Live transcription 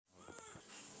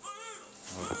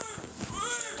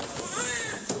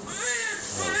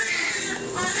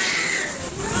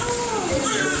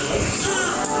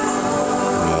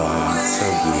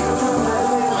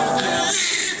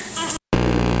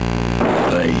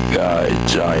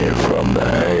giant from the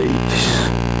Ace.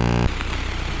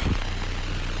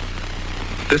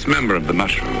 This member of the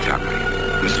mushroom family,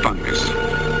 this fungus,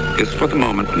 is for the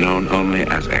moment known only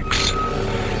as X.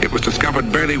 It was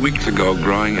discovered barely weeks ago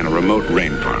growing in a remote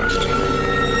rainforest.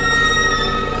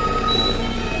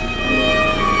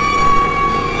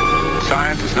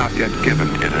 Science has not yet given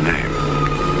it a name,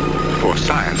 for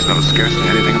science knows scarcely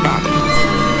anything about it.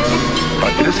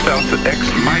 But it is felt that X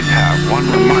might have one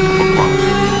remarkable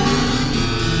quality,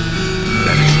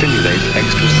 that it stimulates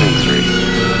extrasensory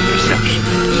perception,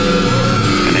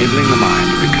 enabling the mind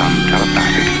to become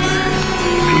telepathic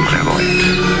and clairvoyant.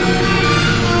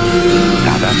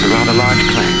 Now that's a rather large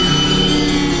claim.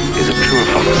 Is it true or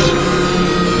false?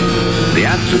 The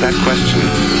answer to that question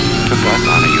took us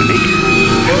on a unique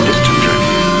and distant journey.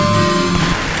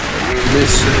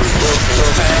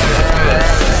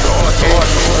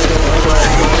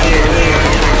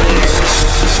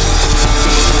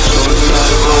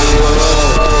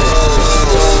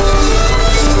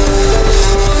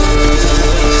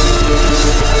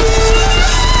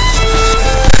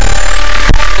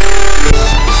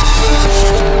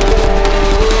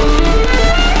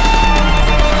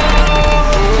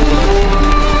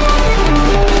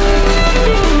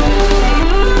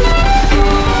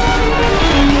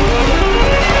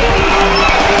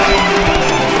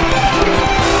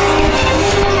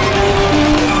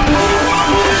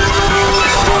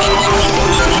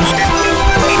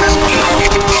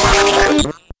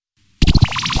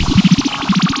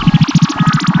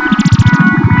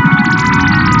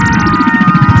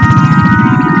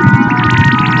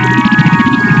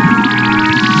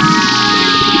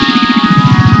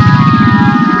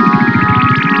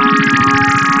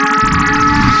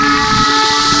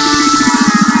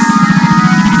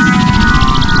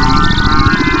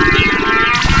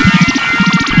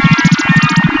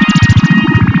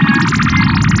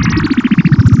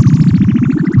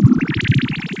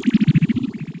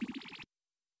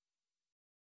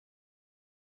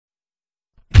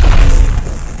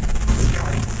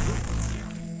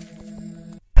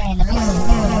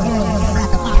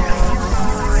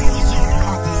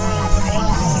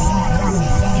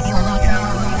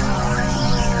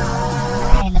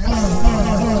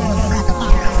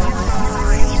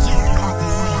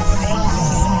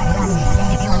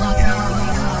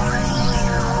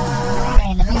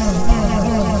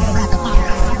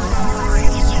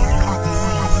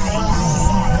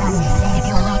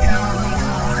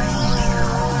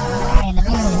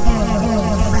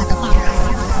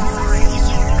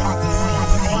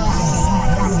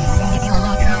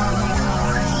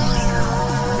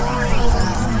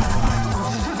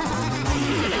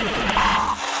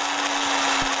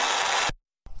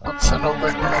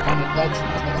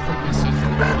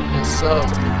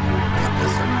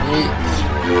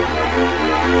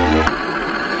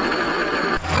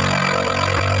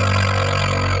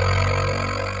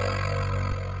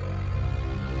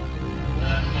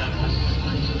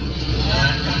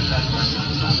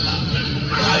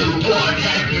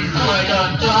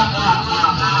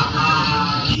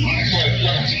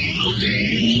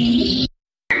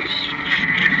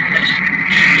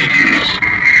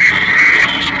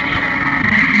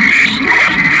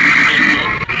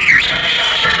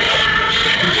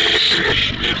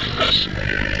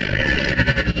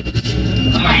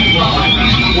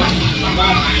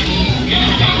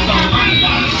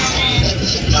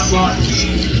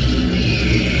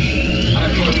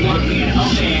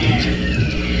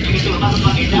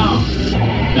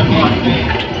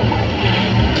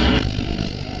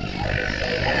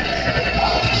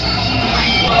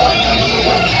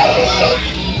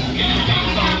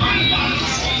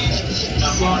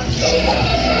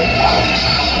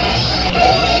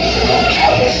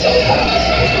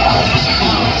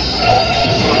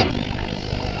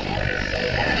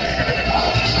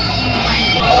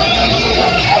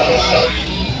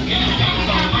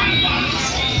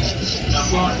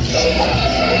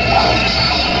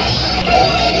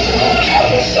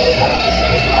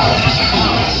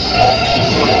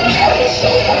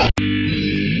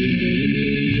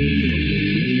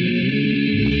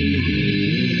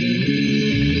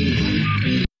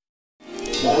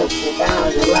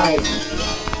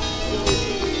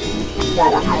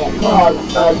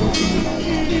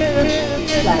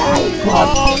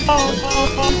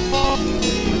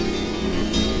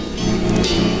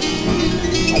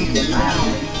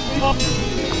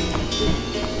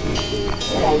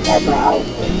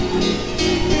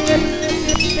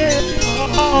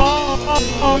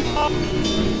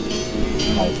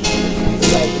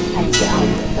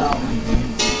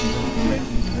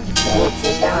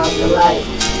 Down the light.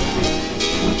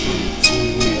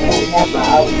 I'm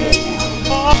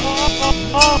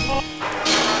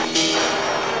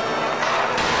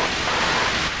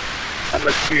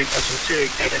experiencing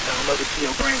esoteric data downloaded to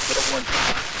your brain for the one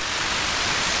time.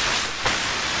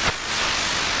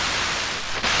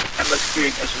 I'm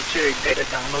experiencing esoteric data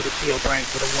downloaded to your brain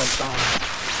for the one time.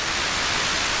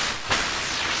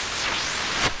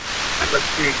 I'm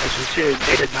experiencing esoteric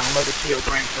data downloaded to your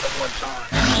brain for the one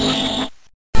time.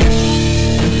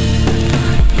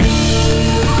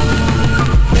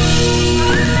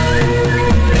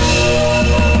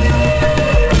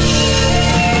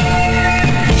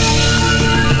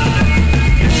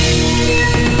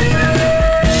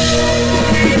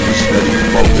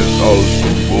 Oh,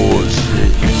 some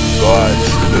bullshit. God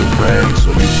to the brain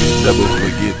so you can never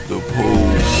forget the pool.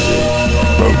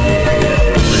 Broken head,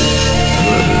 the rich,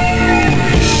 gotta do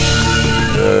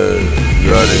it.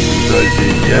 Gotta be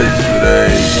touching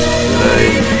yesterday.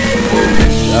 Today,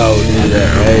 moving out in the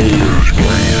haze.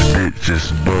 Bitches,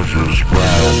 buzzers,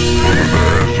 sprout.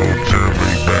 So tell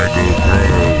me back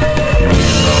around. You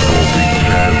know the big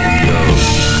patio.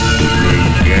 The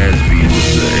Great Gatsby was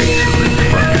the excellent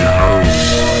fucking host.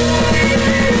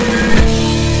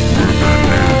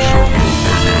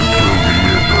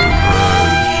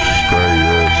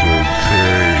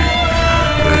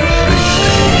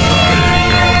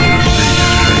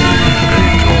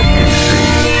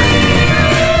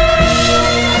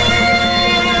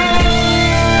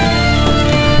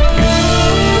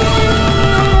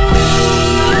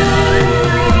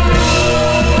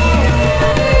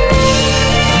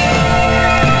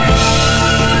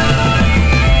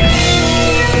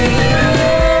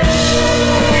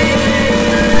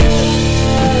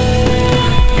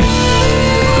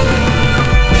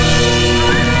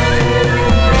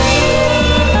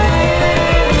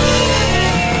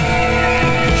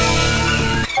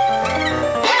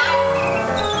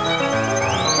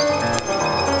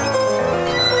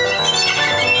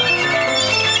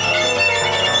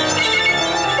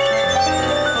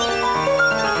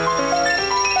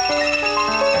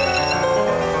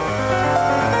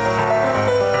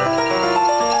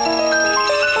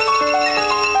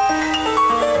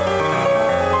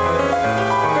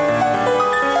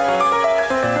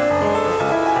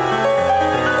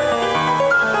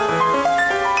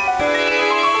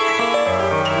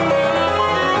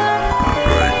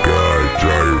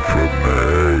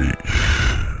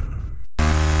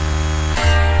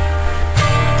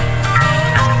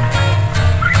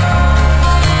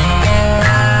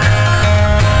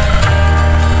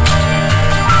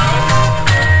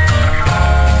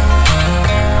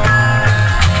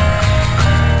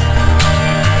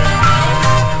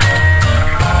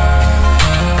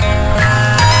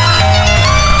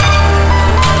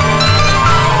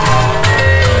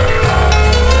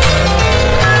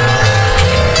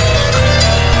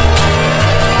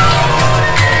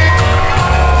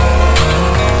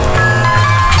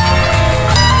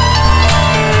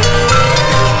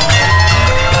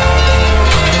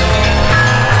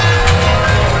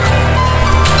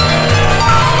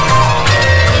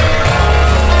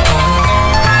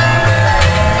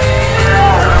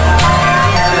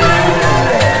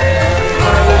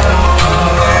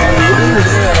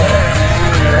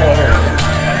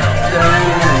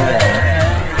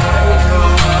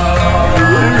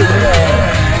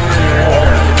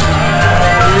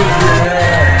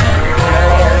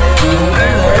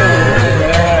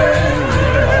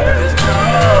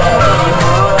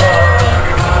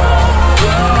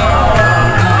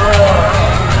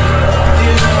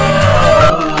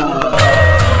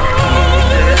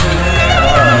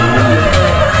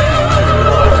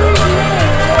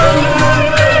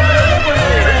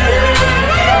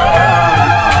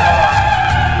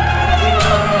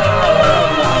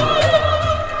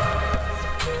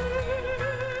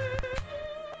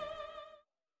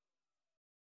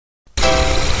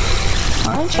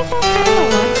 Aren't you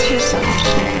once you're some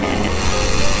shit?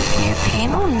 Your pain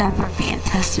will never be a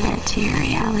testament to your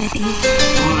reality.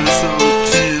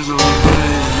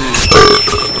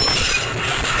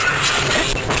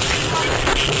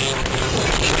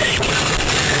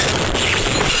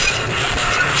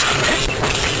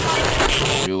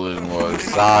 You was more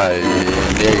solid,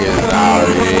 niggas out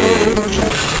here.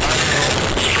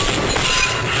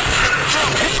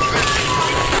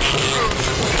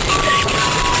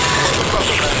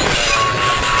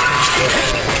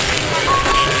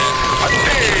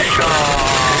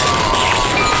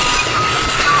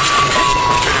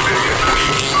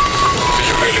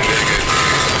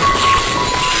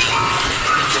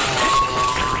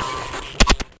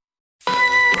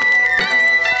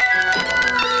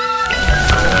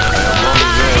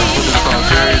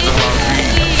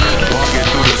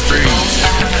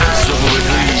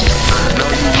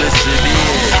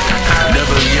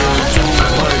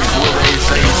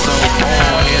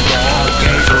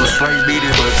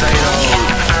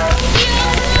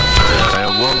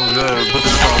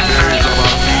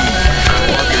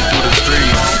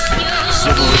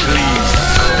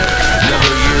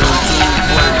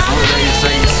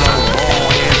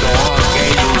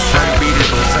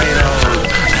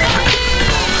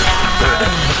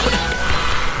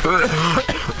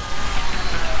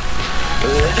 I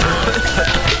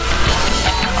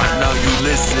know you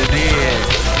listen in.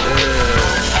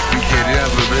 You can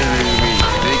never believe me.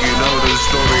 Nigga, you know the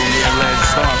story. Yeah,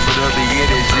 let's start from the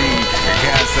beginning. And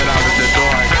cast it out of the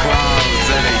dark clouds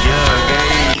at a young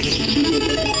age.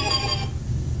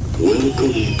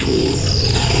 Welcome to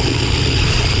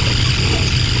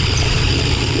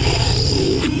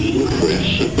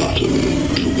press a button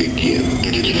to begin.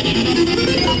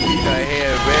 A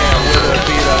headband with a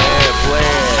beat of head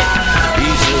flag.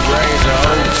 Eats the grains of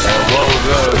oats and woke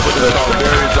up with the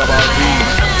strawberries on my feet.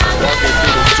 Walking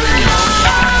through the streets,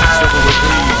 simple with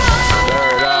peace.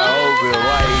 Third eye open,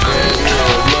 white man,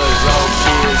 blood on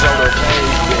kids on the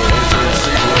pavement. It's just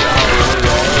secret all in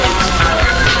the hurts.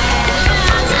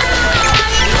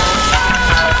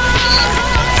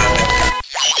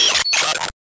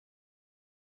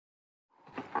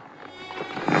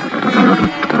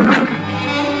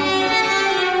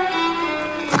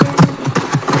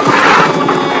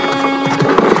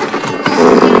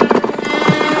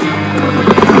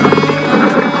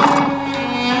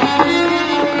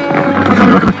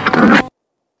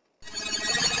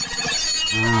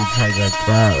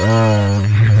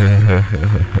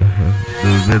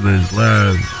 The village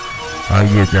love. I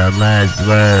get that last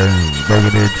love.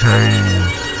 Break it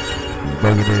chains.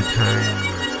 Break it chains.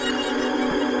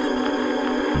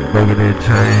 Break it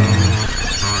chains.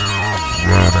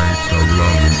 God ain't so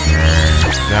long, man.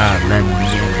 God let me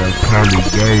in the pearly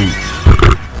gates.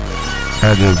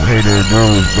 Had to pay the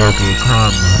dues, broken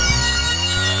karma.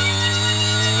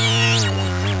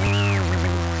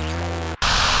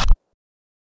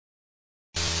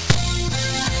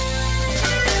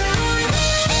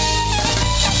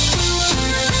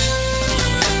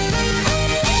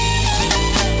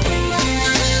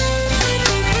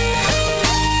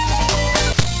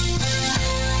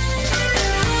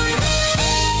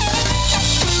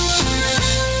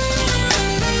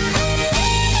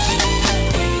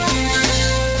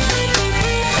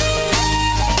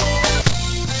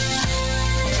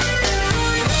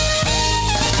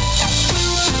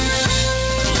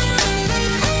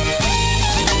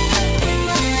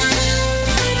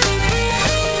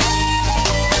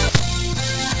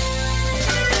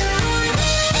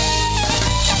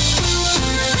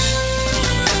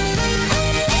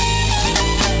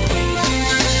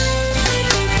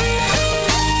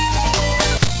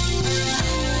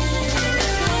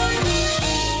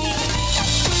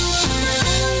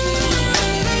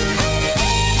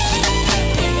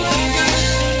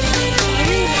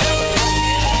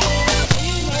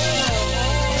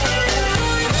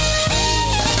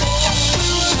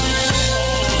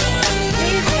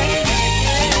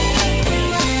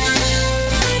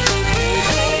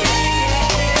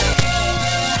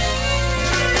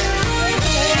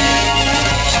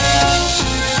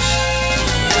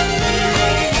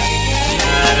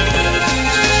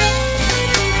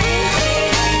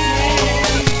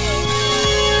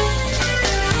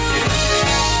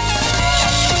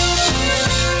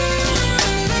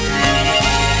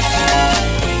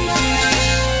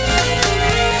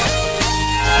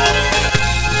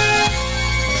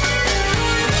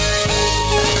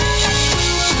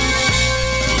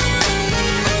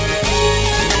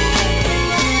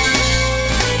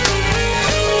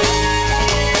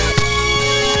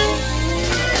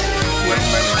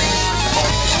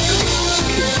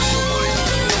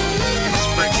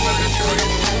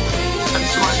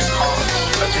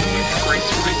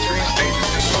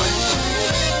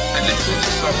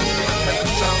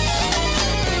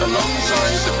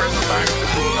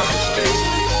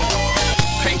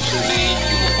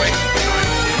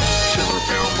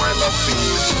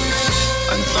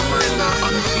 And somewhere in that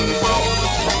unseen world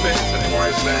of prophets and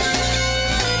wise men,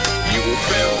 you will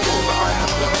feel all that I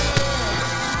have done,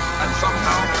 and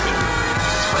somehow feel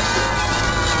express it.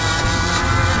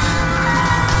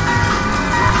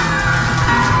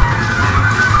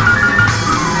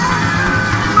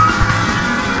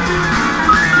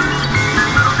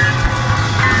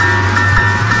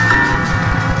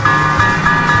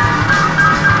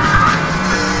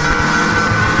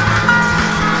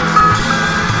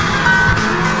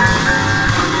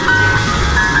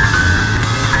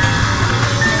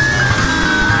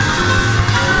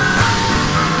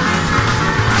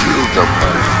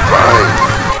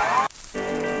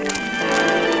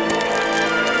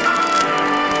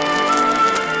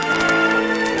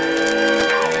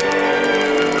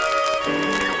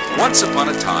 Once upon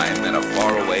a time, in a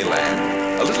faraway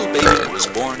land, a little baby was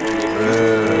born to a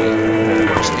beautiful queen,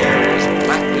 whose hair was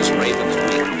black as raven's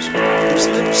wings, whose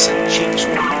lips and cheeks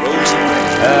were rosy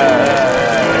red.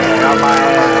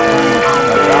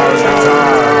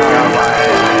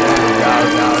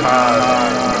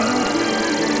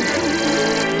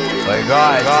 Sorry,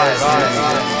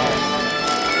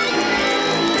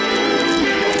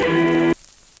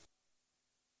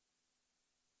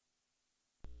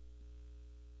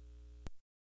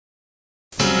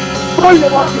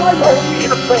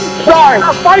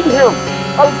 I'm fighting him.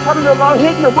 I was telling him I'm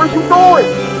hitting him. Where's you going?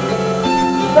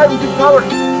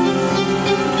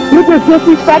 You just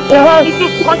disrespected her. He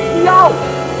just punched me out.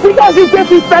 Because you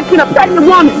disrespecting a pregnant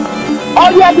woman.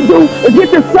 All you have to do is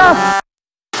get this stuff.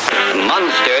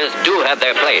 Monsters do have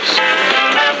their place.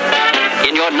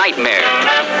 In your nightmare.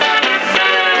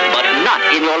 But not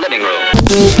in your living room.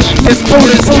 This food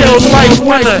is still like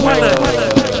winter.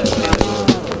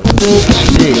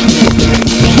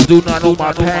 Do not know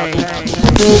my pain.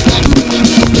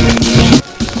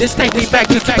 This takes me back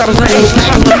to 2008.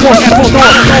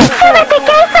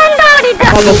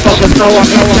 Motherfuckers know I'm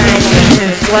insane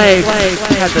and enslaved.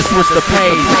 Had to switch the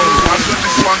page.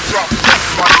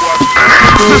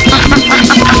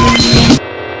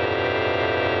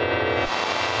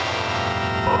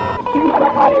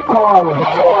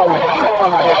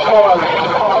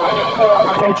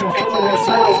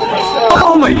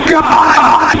 Oh my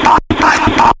God!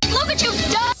 Look at you,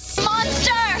 dumb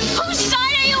monster! Whose side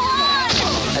are you on?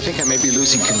 I think I may be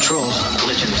losing control.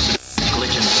 Glitch in the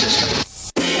system.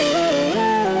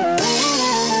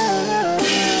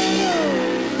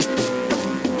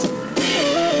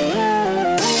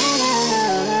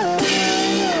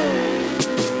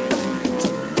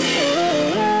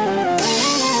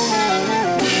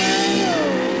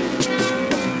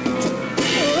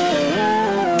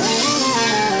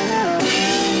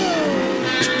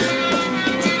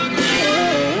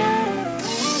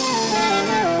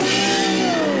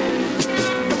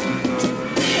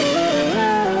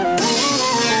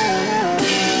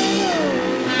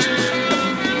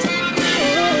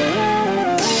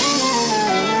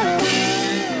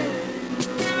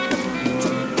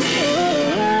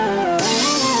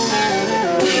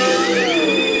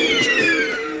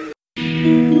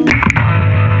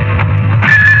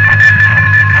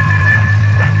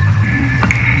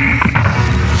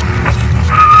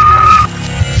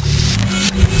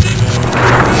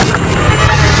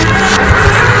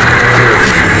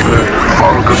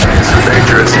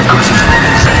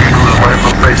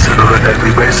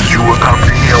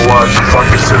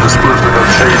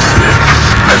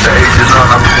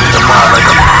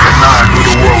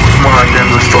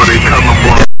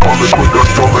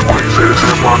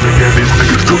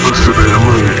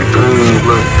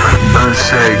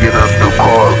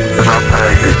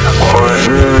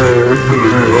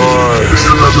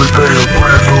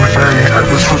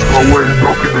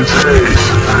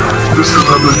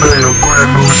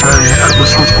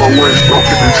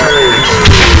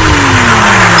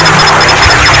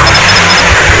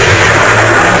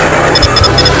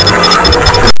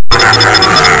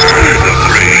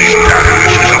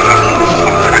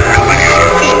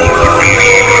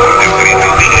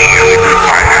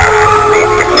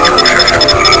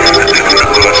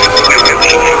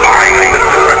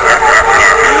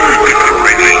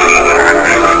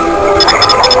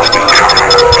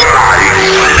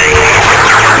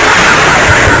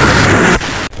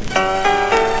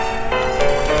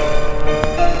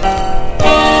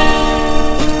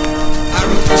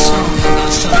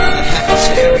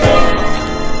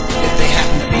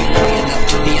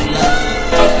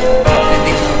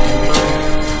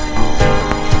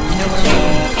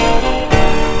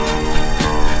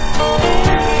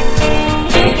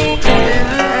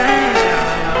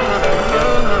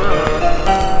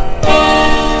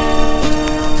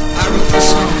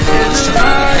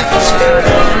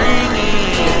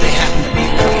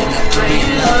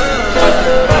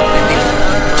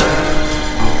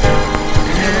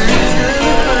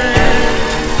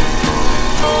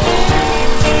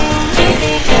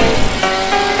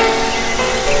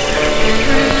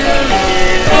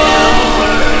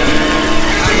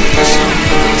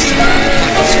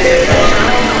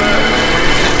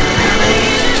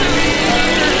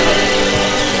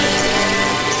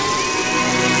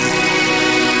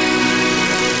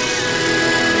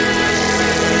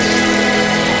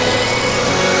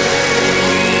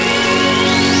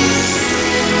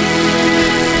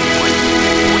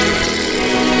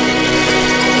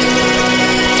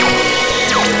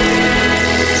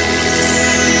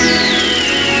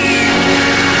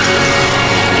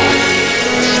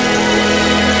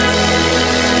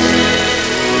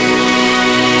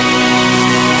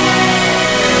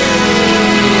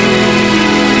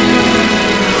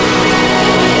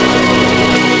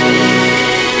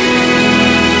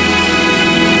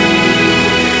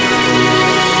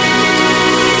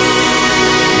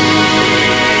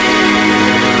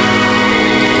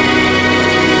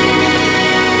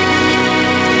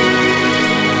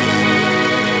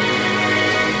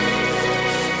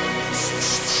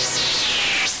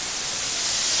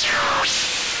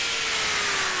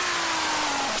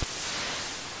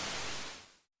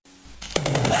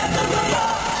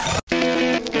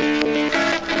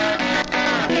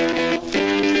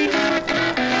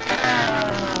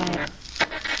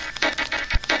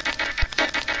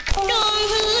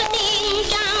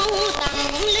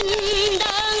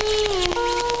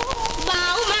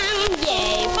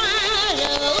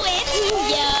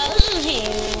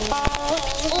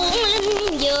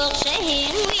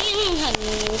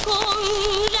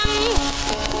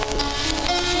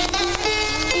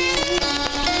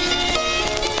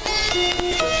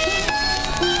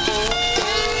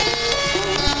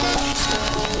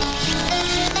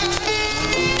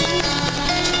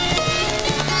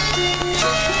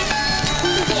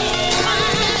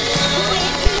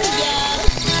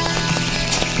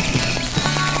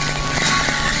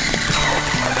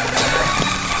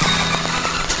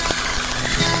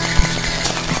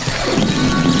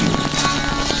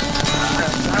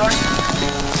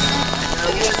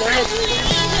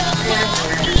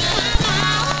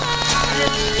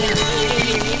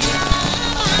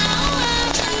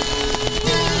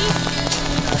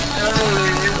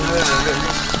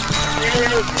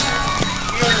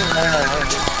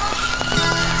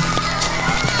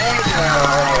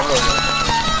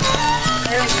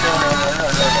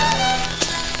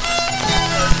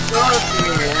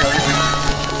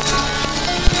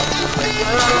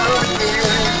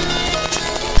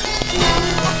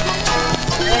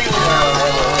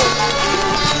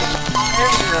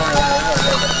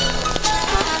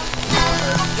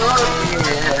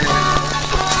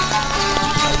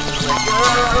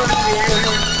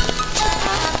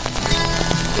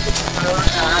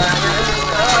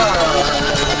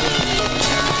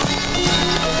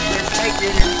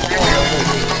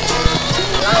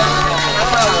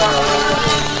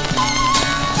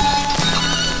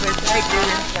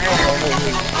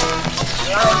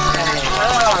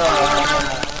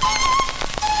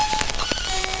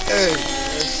 Hey,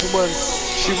 someone,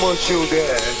 she wants you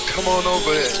there. Come on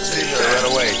over and see her right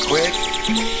away, quick.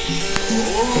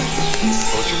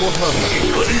 Don't you want her?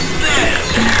 What is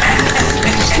that?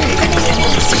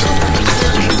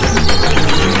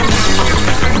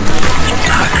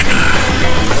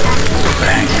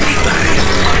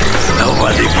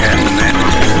 Nobody can win.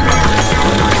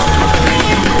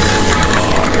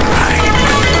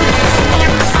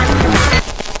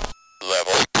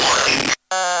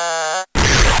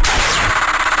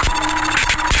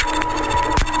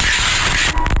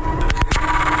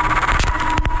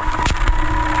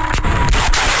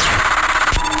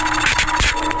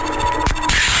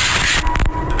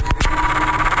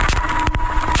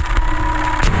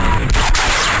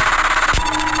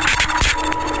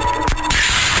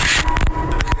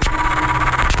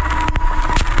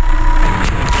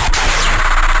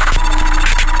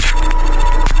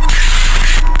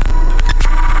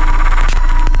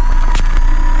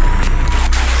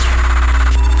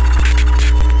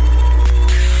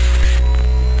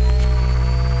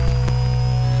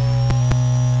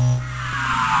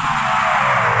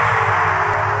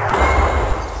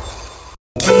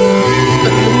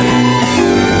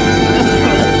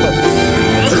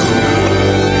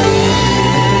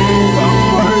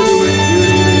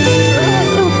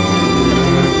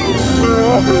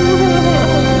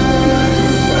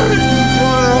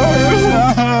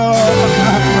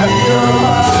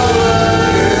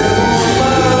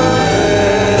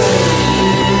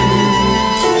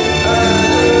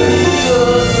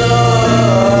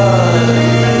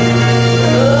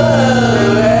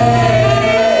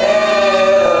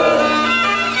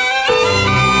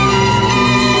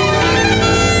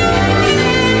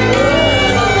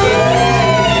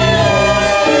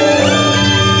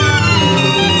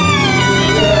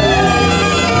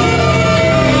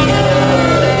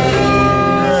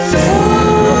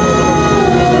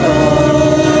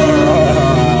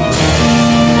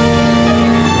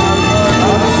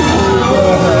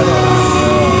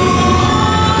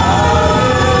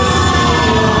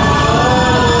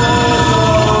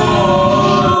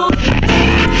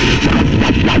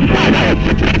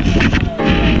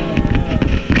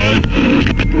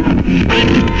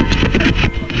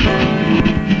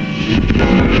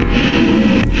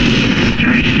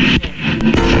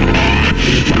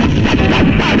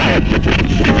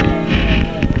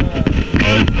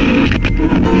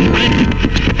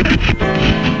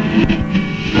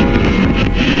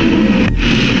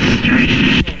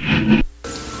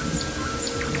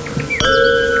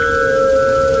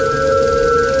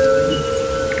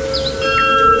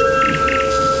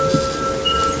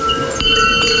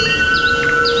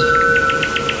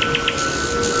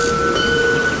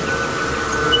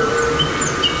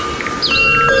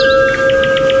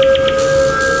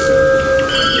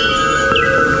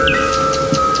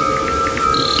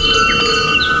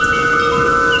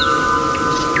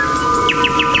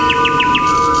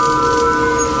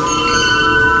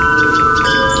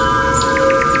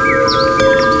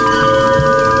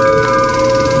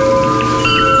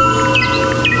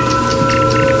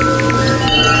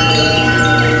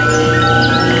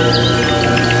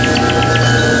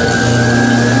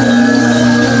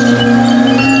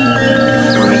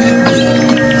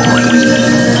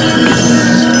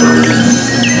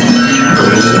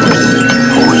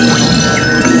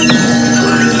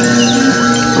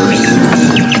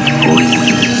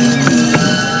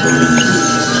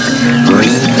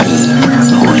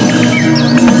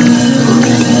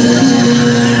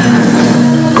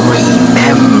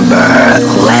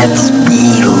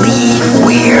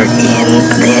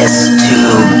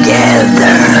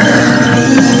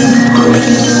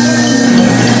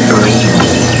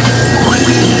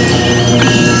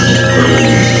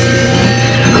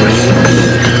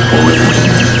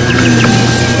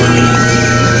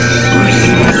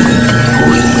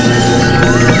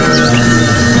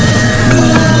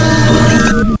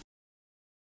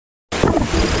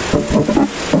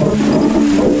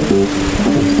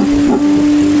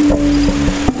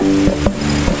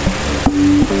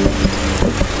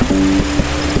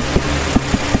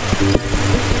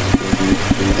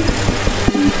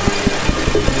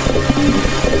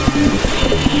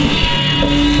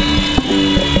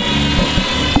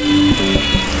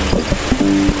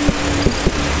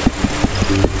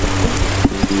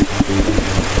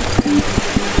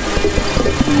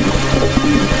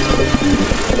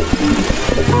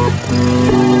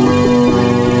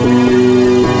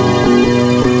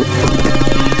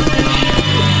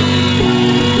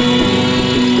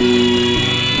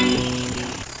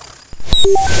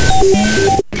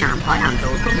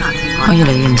 越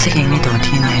嚟越唔適應呢度嘅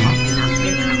天氣。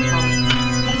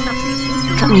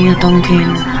今年嘅冬天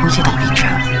好似特別長，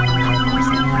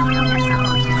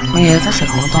我日日都食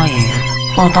好多嘢，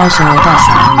不過多數都係散。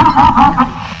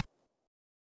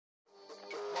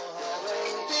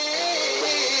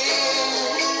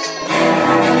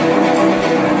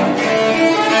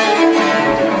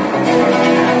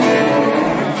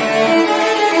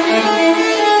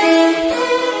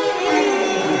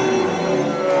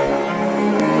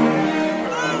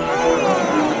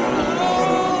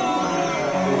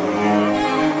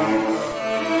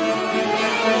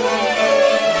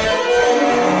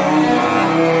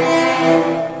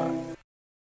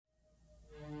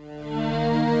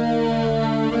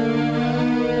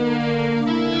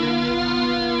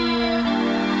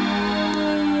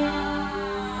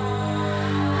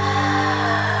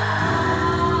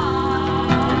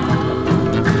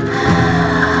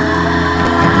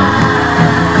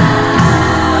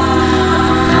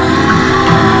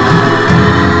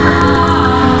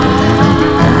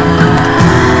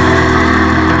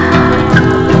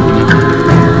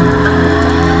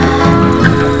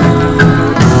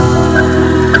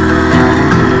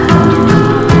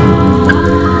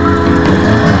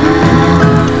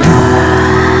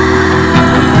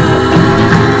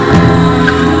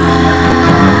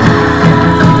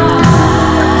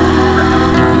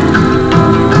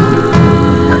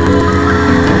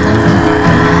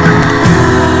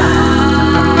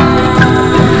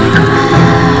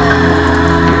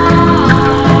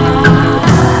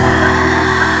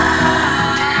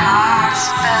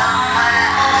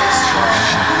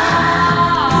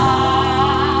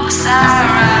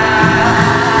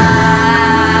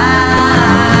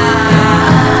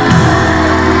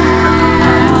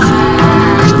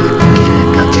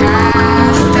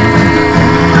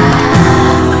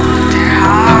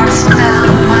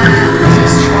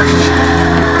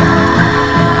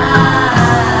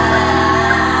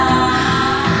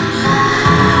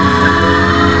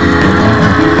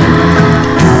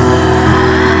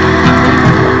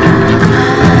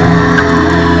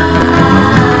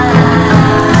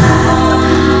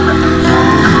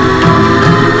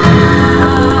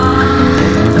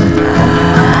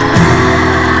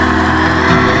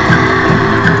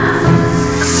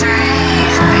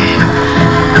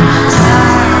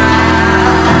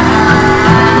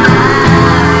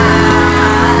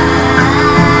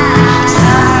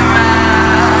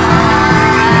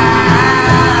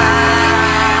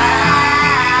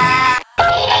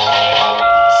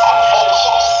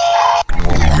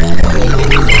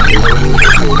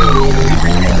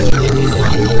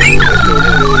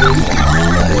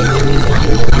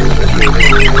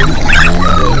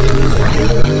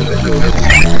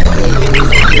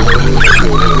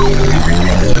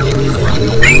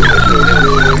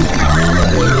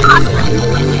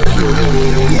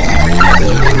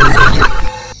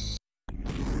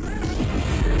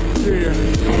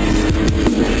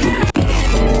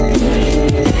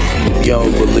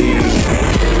Don't believe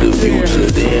the future,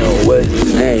 then what's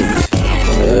next?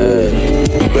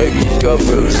 Babies come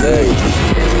from safe.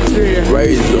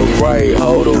 Raise them right,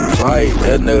 hold them tight,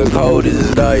 that nigga cold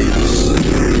as dice.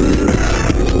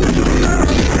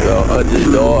 The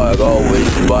underdog always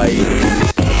fight.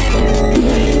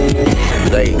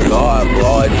 Thank God,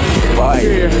 Lord, fight.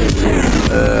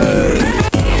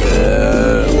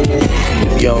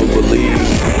 You don't believe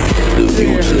the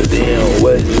future, then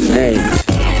what's next?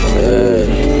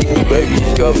 Babies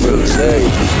come from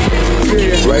safe.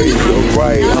 Raise them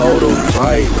right, hold them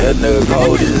tight, that nigga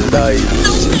cold as dice.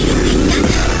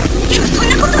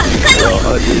 The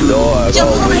underdog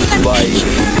always fight.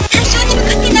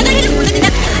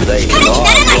 Thank God,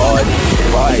 Lord,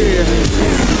 fight.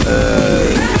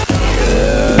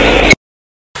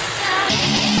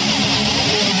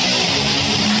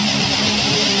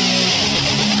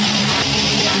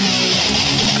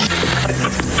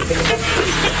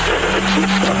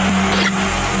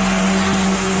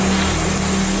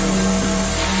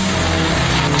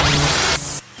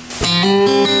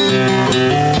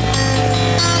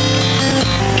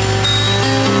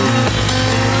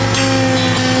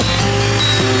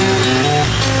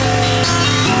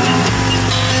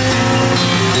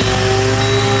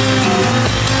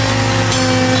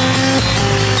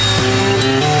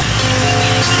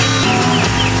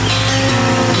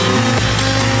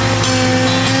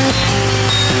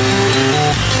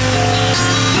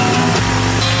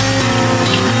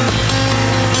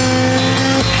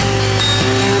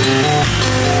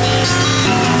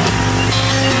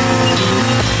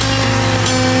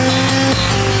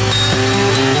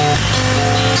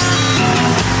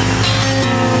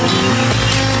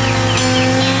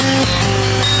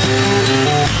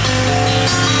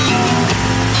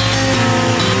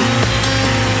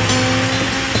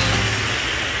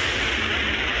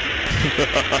 What's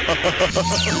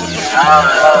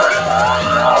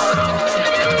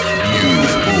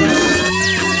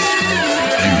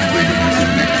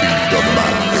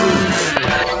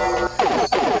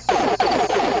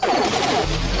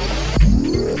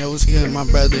good, my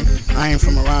brother? I ain't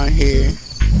from around here.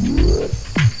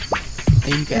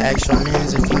 And you can ask your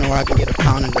mans if you know I can get a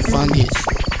pound of the fungus.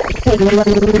 Good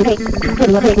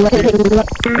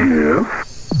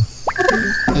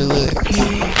look.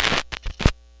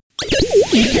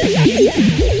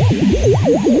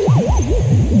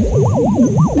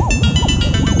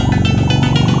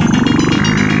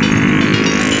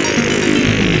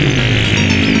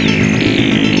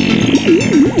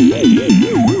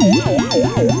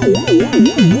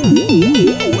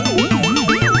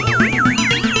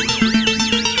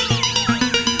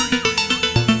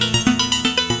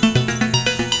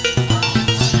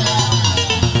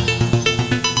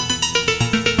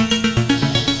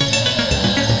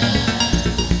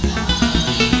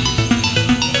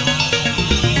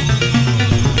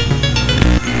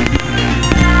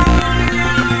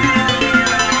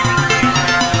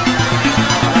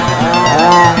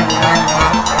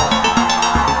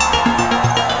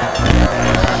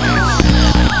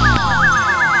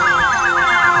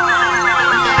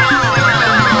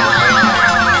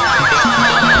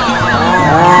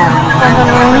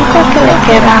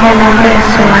 Que bajo el nombre de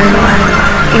Salim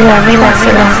y la vida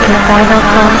se lo ha quitado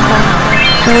todo.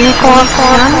 Su único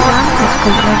opción es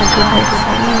cumplir su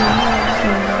deseo.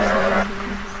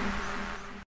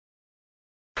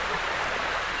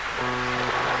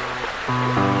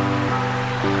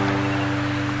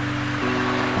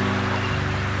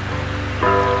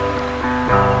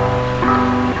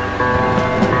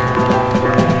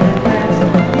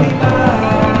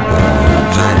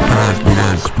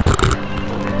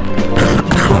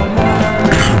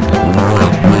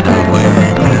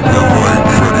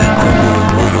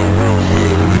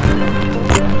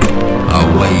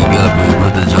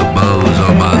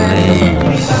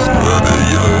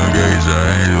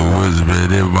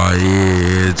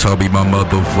 Told me my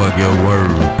motherfucking word.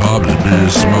 Pops been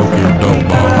smoking dope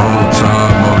my whole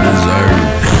time on this earth.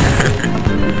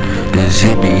 This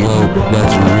hit me up, got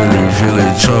you really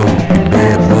feeling choked.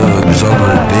 Bad bugs on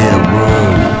the damn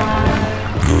road.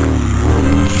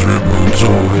 Triple two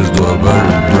is the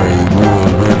birthday.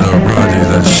 Grew in the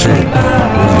project, that shit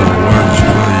was the worst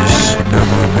place.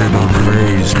 Never been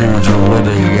afraid, spiritual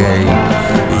renegade.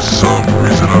 For some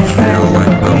reason I feel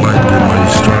like the light that might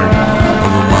strike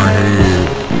over my head.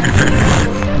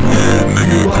 Yeah,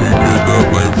 nigga, keep it up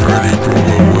like Freddy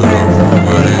Krueger with a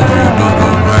Ruger. If you know the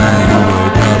bang, you a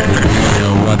copy.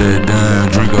 And run it down,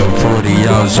 drink a 40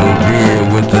 ounce of beer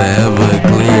with the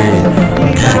Everclear.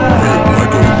 Get ripped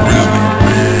like a grizzly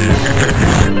bear.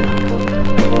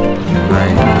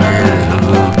 Right, man, the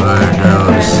little bird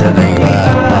down, said they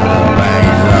got the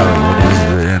bangs out. What is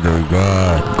the end of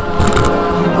God?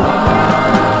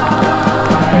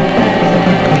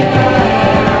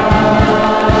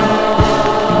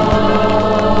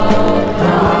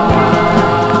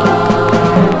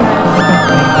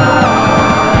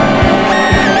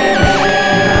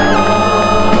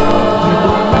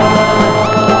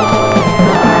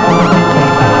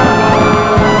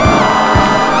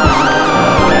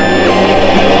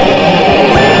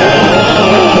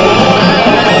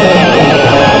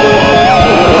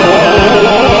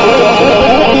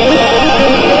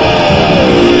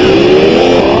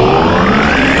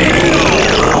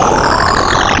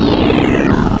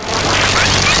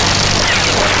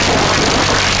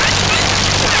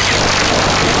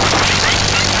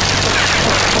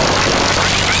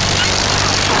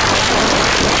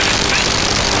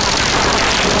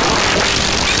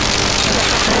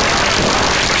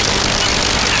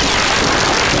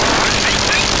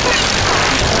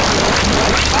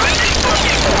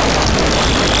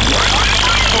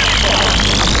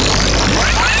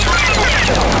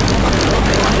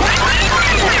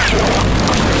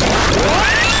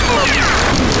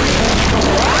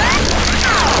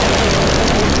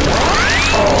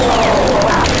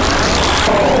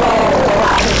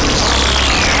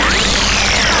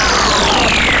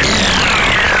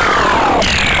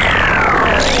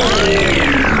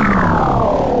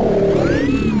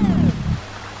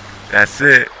 That's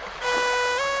it.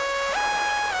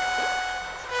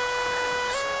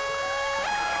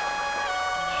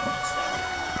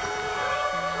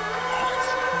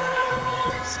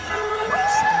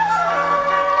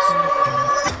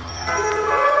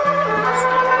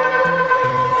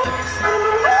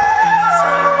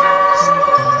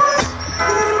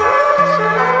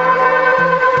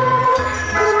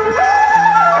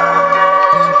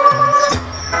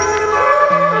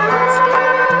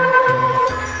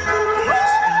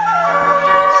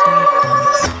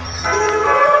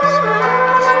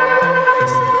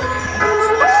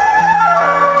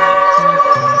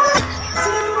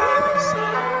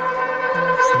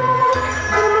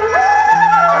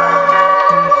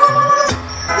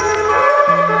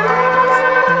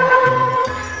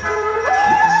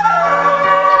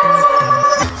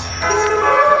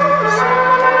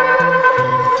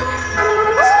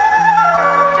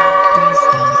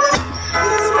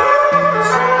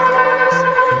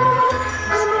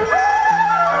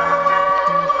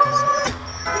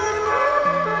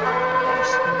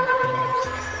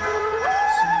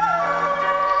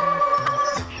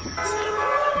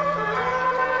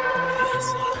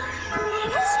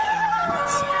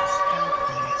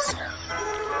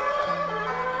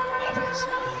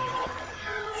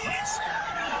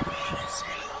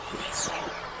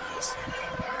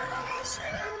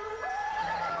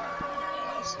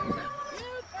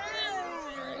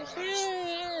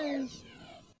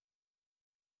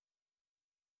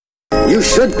 You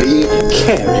should be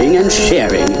caring and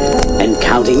sharing and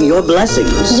counting your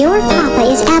blessings. Your papa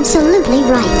is absolutely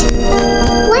right.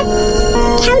 What?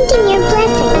 Counting your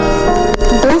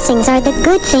blessings? Blessings are the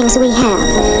good things we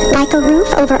have, like a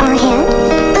roof over our head,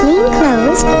 clean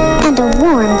clothes, and a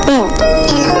warm bed.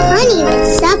 And honey with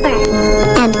supper.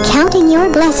 And counting your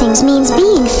blessings means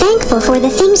being thankful for the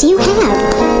things you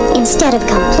have, instead of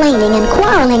complaining and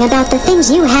quarreling about the things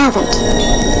you haven't.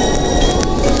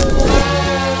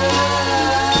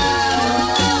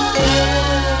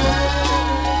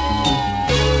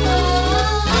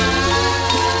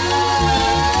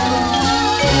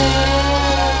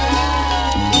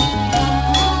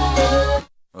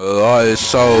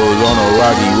 Lost souls on a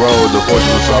rocky road. The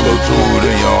fortune of solitude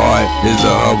in your heart is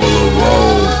the humble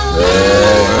abode.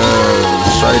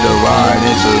 Straight divine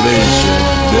intervention.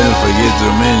 Didn't forget to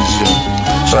mention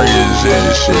straight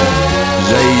ascension.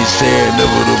 Jay said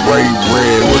never to break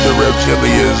bread with the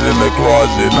reptilians in the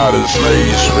closet, not a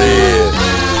slave spread.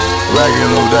 Back in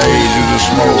those days, you just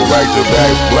smoke back to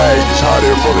back blacks,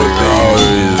 hiding from the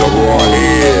things over our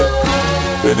head.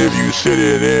 And if you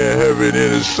sitting in heaven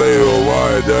in a cell,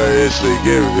 why die it's a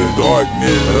given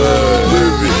darkness,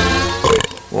 living,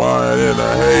 lying in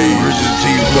a haze. Richard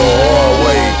teeth the hard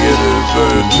way, get a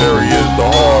Sagittarius the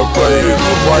hard play. It's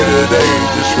a brighter day,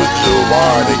 just switch your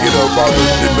mind and get up out the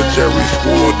cemetery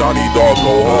school, Donnie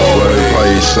Darko hallway.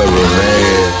 Play 7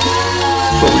 man,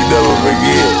 so we never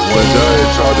forget when Dunn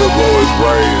tried to blow his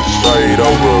brains straight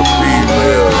over a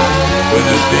female. With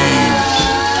the thieves,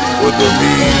 with the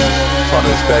means. Trying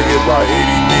to stack it by 80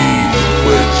 means.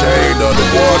 With a chain on the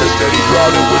water, steady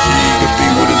drowning, wishing he could be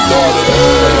with his daughter.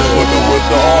 Swimming with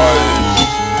the artist.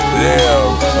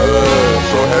 Damn.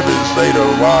 So heaven's state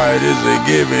of mind isn't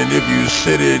given. If you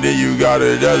sit it, then you got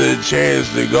another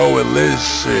chance to go and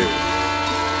listen.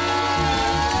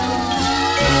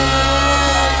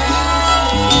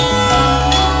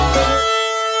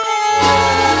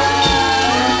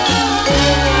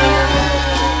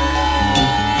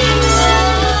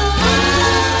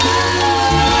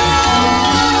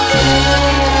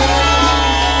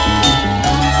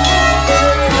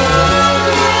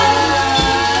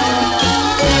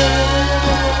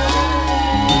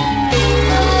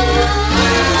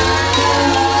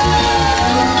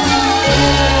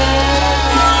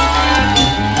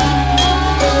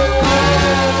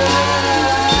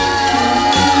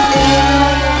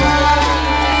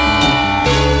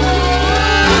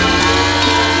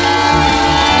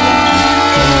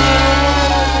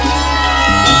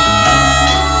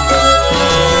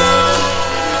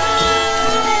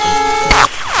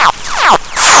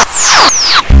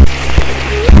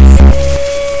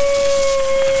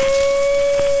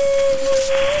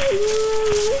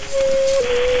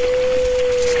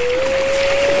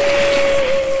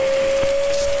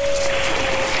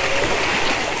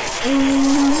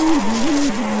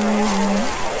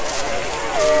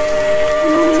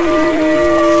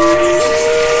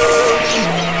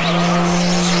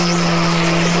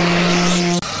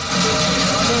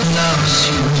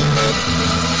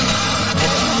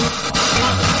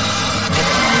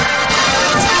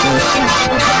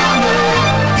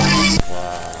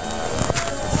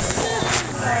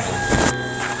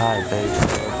 Hi baby, I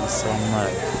love you so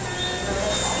much.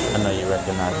 I know you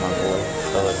recognize my voice.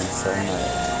 I love you so much.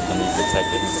 I need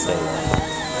protected and safe.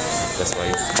 That's why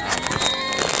you're smiling.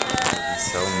 I love you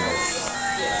so much.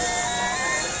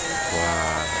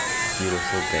 Wow,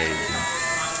 beautiful baby.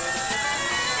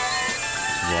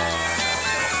 Wow.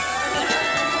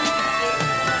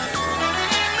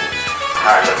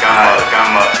 Alright, look,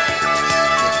 I'm up.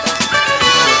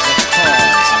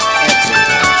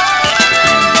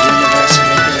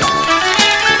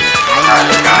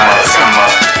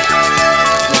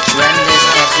 Which renders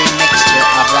every mixture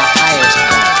of the highest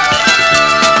value.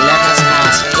 Let us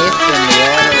ask if, in the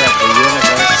order of the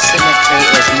universe, symmetry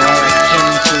is more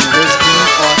akin to wisdom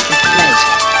or to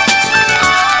pleasure.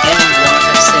 Any want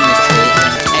of symmetry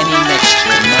in any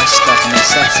mixture must of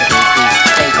necessity be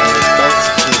fatal both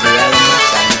to the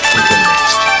elements and to the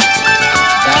mixture.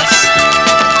 Thus,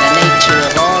 the nature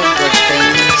of all good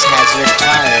things has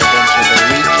retired into the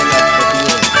region of the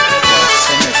being.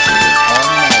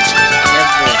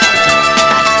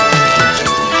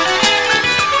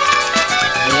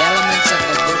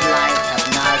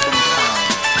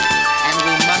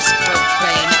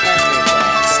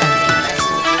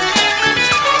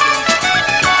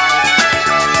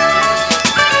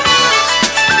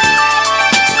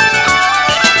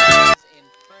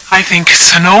 I think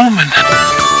it's an omen. And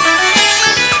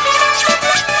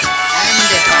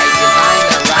if I divine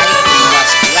a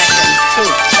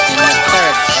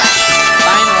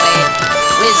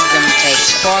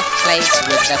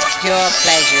the pure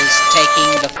pleasures taking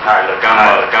the... Alright, look,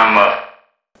 I'm up.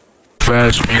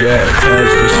 Fast me that,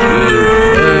 fast the speed.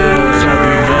 It's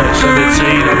happy back,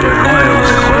 17 up at once.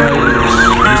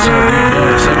 It's happy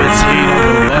back, 17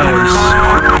 up at once.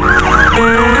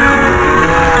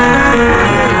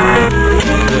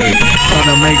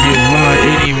 Tryna make it run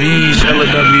any means. Hella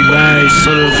W bags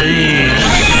to the fiends.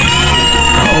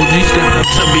 The OG stepped up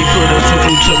to me, put a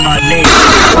tutu to my neck.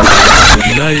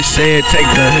 They said take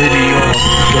the hoodie off,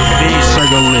 the feet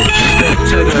circle it. Step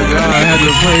to the guy, had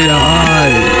to play the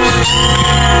eyes.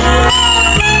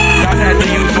 I had to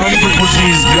use my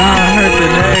frequencies, God heard the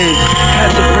name.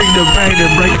 Had to bring the pain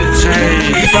and break the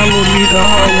chain. He followed me the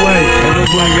hard way, and the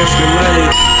black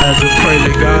escalade. Had to pray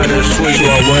to God and switch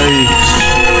our ways.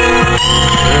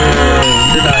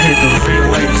 Then I hit the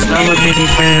freeway. Style a mini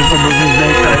fan from a bitch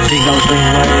that thought she gon' 3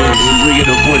 ways. Bringing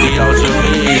the 40 out to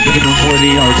me, bringing the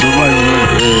 40 out to my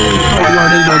room. Pokemon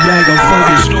in the bag of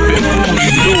fucking stupid fools,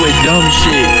 you doing dumb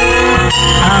shit.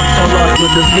 I'm so lost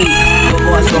with defeat, but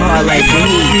boy so hard like me.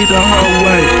 Me the whole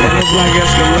way, and the black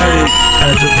escalade.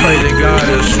 Had to pray to God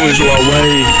and switch our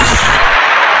ways.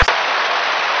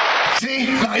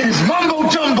 See, now it's mumbo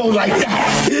jumbo like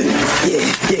that.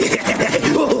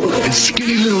 And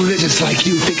skinny little lizards like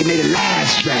you thinking they the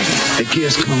last dragon that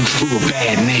gives Kung Fu a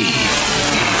bad name.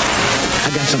 I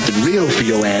got something real for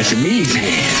your ass in these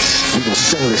hands. We gonna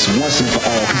settle this once and for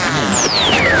all.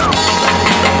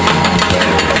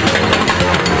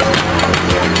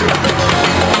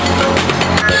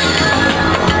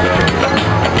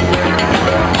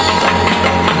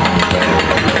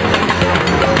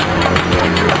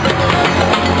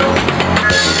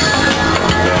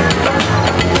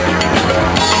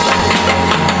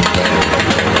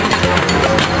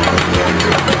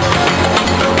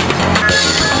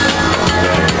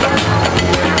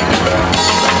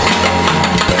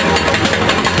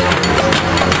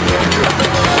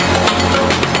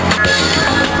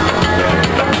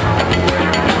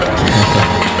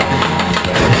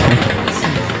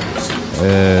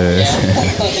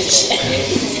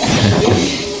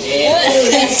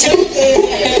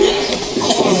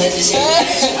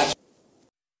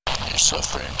 Your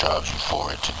suffering drives you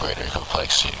forward to greater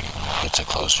complexity. It's a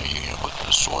closer union with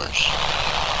the source.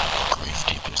 Grief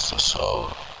deepens the soul.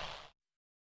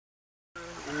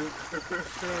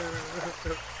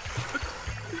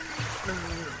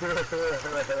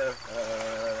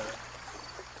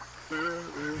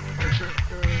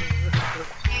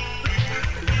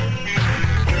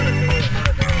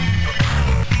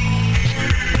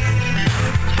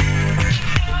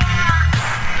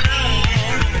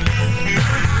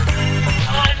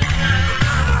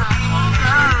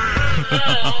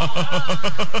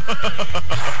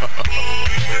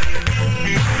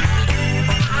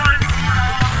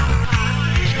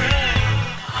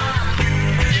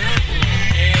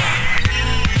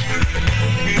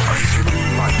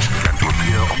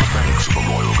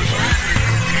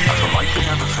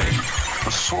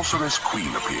 Sorceress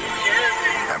Queen appeared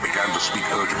and began to speak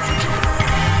urgently to them.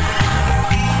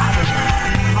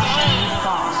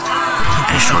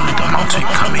 And surely the mountain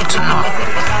coming to naught,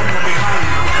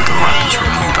 and the rock is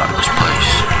removed out of its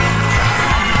place.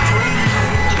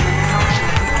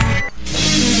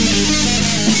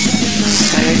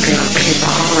 Sacred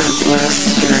people and bless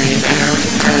your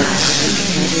inheritance.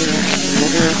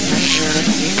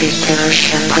 Get their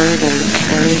shepherd and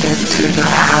carried into the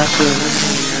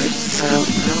heavens. Do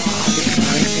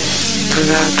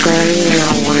not drain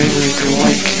your way with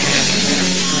wicked.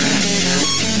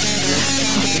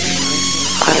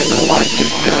 I know what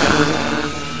you've done.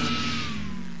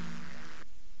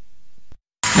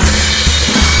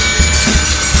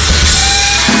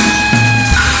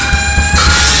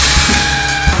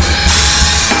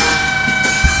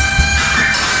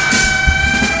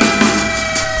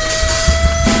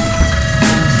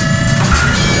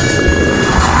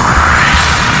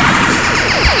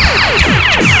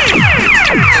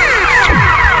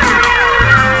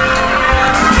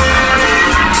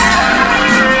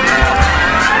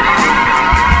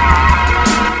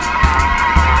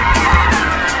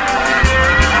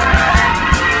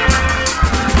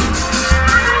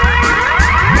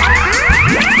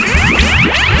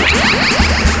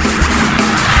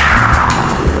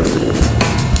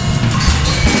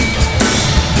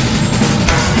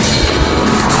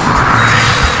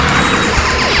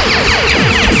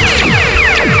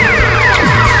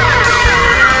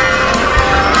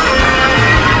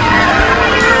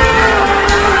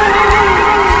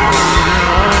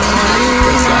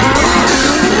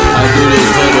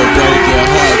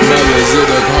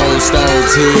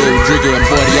 Drinking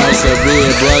 40 ounce of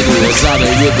beer, brother. It's time to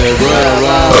get the real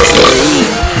raw to eat.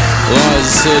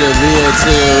 Lost to the veil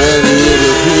till really it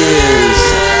appears.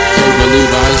 Can't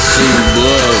believe I see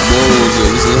blood moons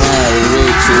and slide way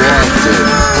too often.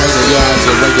 Pray to God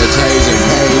to break the chains and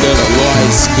pain of the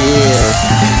Lord's skin.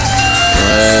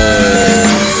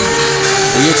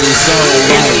 Get your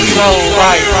soul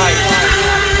right.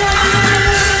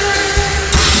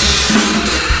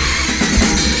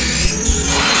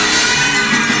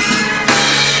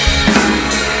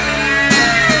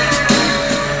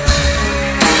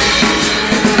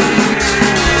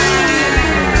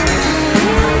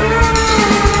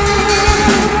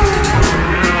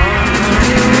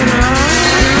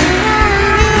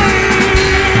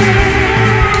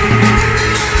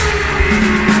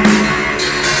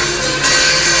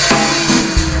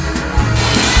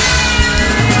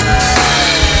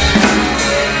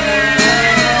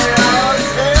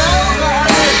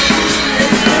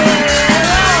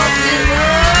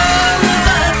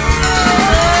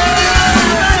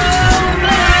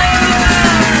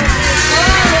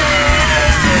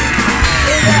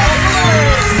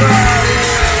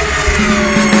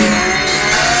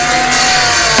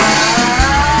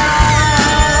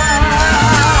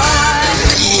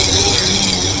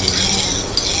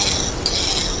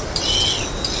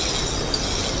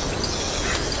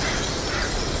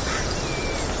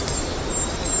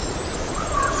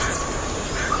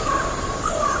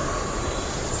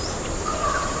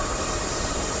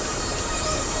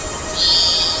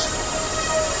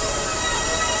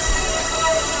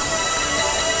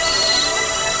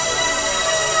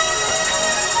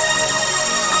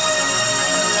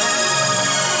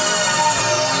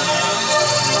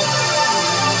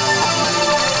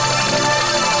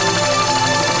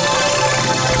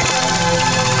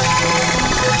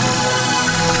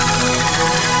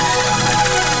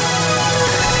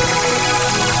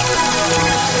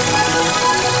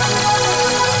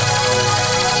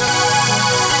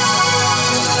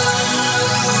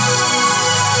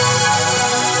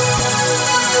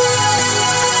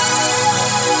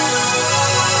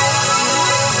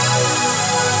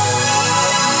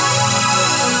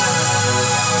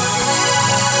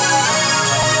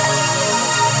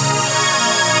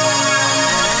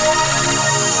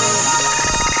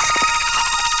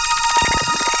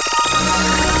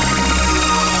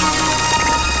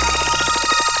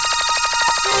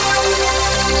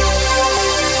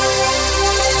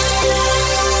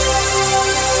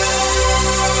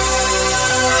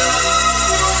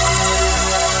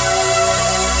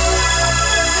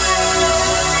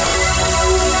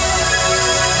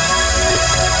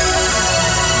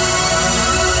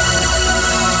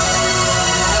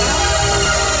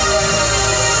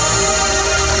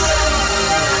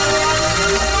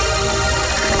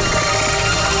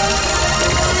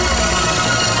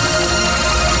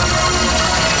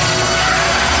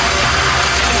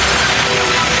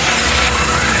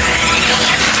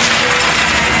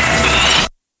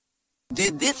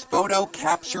 Did this photo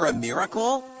capture a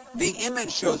miracle? The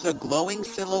image shows a glowing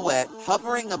silhouette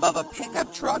hovering above a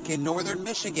pickup truck in northern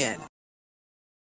Michigan.